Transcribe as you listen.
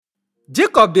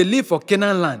Jacob dey live for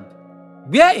Canaan land,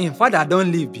 where him father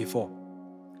don live before.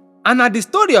 And na the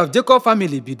story of Jacob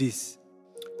family be this.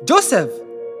 Joseph,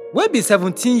 wey be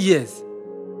 17 years,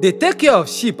 dey take care of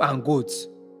sheep and goats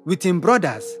with him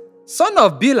brothers, son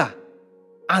of Bilhah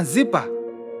and Zilpah,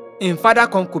 him father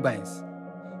concubines.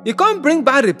 He come bring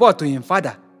bad report to him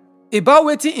father about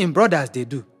wetin him brothers dey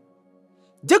do.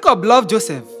 Jacob love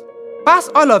Joseph pass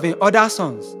all of him other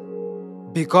sons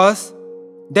because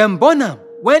dem born am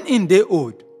when him dey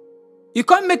old. He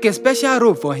come make a special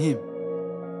robe for him.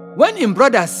 When him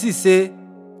brothers see say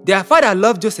their father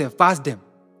love Joseph pass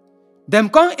dem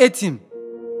come hate him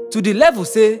to the level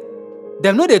say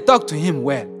dem no dey talk to him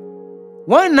well.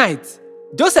 One night,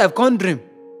 Joseph come dream,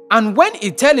 and when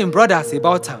he tell him brothers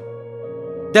about am,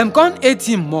 dem come hate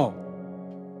him more.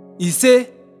 He say,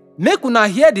 "Make una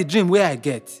hear the dream wey I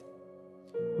get.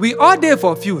 We all dey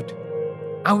for field,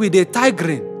 and we dey tie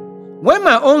grain. When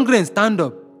my own grain stand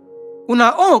up,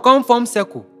 una own come form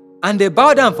circle and dey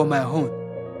bow down for my own.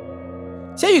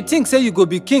 Shey you think say you go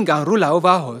be king and ruler over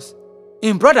us?"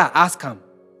 Him brother ask am.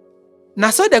 Na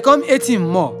so dey come hate him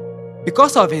more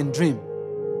because of him dream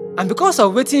and because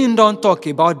of wetin him don talk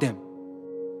about dem.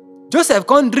 Joseph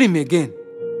come dream again,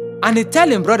 and he tell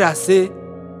him brother say,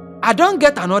 "I don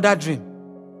get another dream.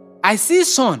 I see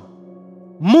sun,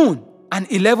 moon, and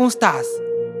 11 stars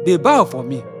dey bow for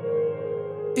me."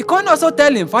 He come also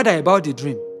tell him father about the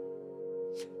dream.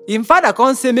 Him father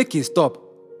come say make he stop.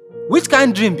 Which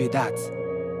kind dream be that?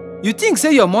 You think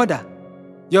say your mother,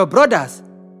 your brothers,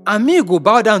 and me go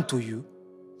bow down to you?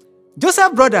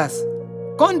 Joseph brothers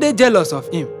come dey jealous of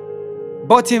him,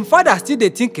 but him father still dey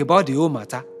think about the whole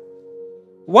matter.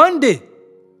 One day,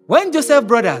 when Joseph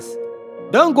brothers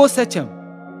don go Shechem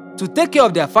to take care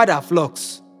of their father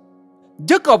flocks,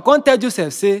 Jacob come tell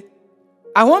Joseph say,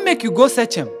 "I wan make you go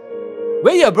Shechem,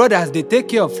 where your brothers dey take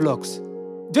care of flocks."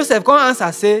 Joseph come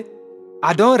answer say,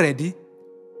 "I don ready."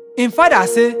 Him father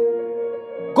say,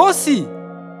 "Go see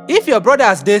if your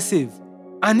brothers dey safe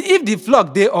and if the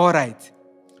flock dey alright.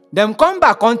 Dem come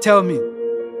back come tell me."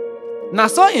 Na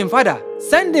so him father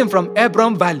send him from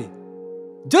Hebron Valley.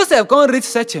 Joseph come reach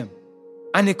Shechem,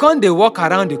 and he come dey walk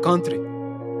around the country.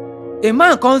 A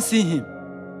man come see him,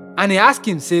 and he ask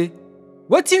him say,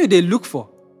 "Wetin you dey look for?"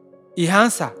 He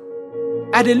answer,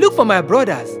 "I dey look for my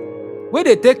brothers wey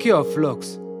dey take care of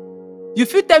flocks. You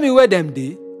fit tell me where dem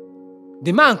dey?"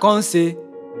 The man come say,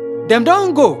 "Dem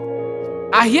don go.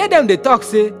 I hear dem dey talk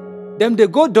say dem dey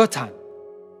go Dothan."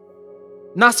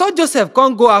 Na so Joseph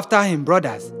come go after him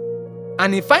brothers,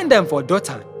 and he find dem for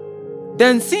Dothan.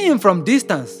 Dem see him from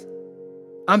distance,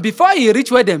 and before he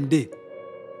reach where dem dey,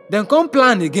 dem come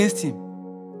plan against him,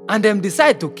 and dem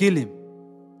decide to kill him.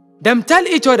 Dem tell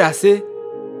each other say,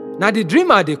 "Na the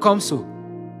dreamer dey come so.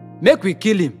 Make we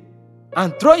kill him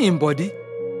and throw him body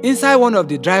inside one of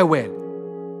the dry well.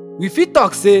 We fit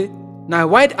talk say na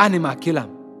wild animal kill am.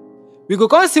 We go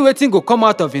come see wetin go come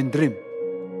out of him dream."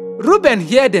 Reuben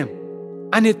hear dem,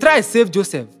 and he try save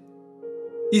Joseph.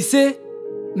 He say,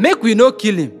 "Make we no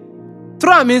kill him.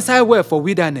 Throw am inside well for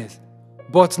wilderness,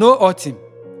 but no hurt him."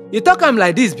 He talk am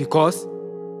like this because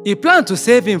he plan to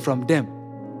save him from them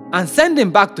and send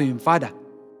him back to him father.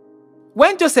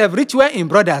 When Joseph reach where him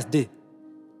brothers dey,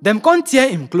 dem come tear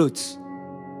him clothes.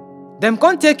 Dem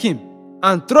come take him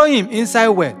and throw him inside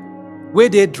well wey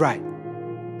dey dry.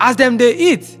 As dem dey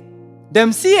eat,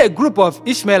 dem see a group of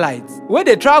Ishmaelites wey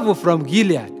dey travel from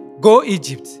Gilead go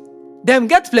Egypt. Dem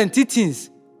get plenty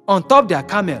things on top their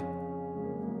camel.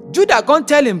 Judah come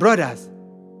tell him brothers,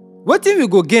 "Wetin we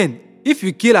go gain if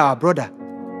we kill our brother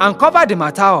and cover the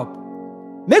matter up?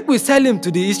 Make we sell him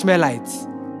to the Ishmaelites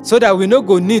so that we no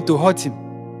go need to hurt him,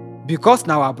 because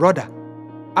na our brother,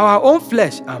 our own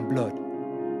flesh and blood."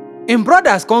 Him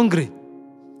brothers come gree.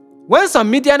 When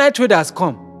some Midianite traders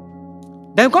come,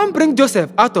 dem come bring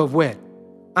Joseph out of well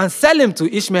and sell him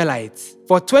to Ishmaelites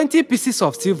for 20 pieces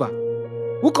of silver,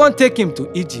 who come take him to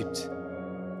Egypt.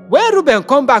 When Reuben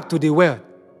come back to the well,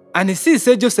 and he see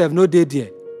say Joseph no dey there,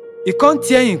 he come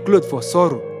tear him cloth for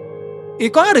sorrow. He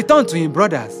come return to him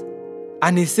brothers,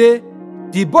 and he say,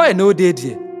 "The boy no dey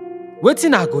there.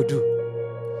 Wetin I go do?"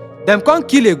 Dem come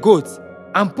kill a goat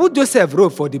and put Joseph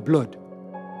robe for the blood.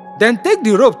 Dem take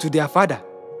the robe to their father,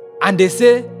 and they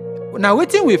say, "Na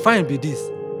wetin we find be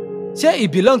this? Shey e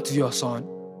belong to your son?"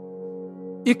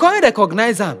 He come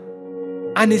recognize am,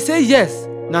 and he say, "Yes,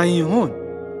 na him own.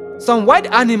 Some wild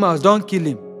animals don kill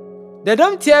him. They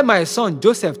don tear my son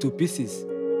Joseph to pieces."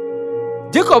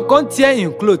 Jacob come tear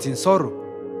him clothes in sorrow,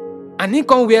 and he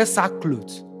come wear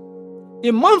sackcloth. He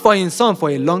mourn for him son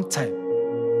for a long time.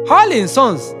 All him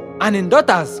sons and him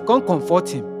daughters come comfort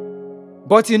him,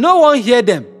 but he no wan hear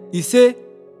them. He say,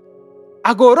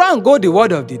 I go run go the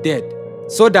world of the dead,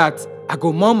 so that I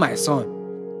go mourn my son.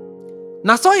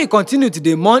 Na so he continue to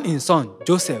dey mourn im son,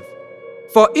 Joseph.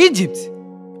 For Egypt,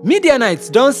 Midianites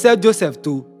don sell Joseph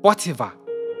to Potiphar,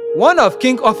 one of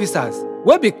king officers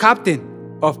wey be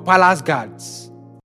captain of palace guards.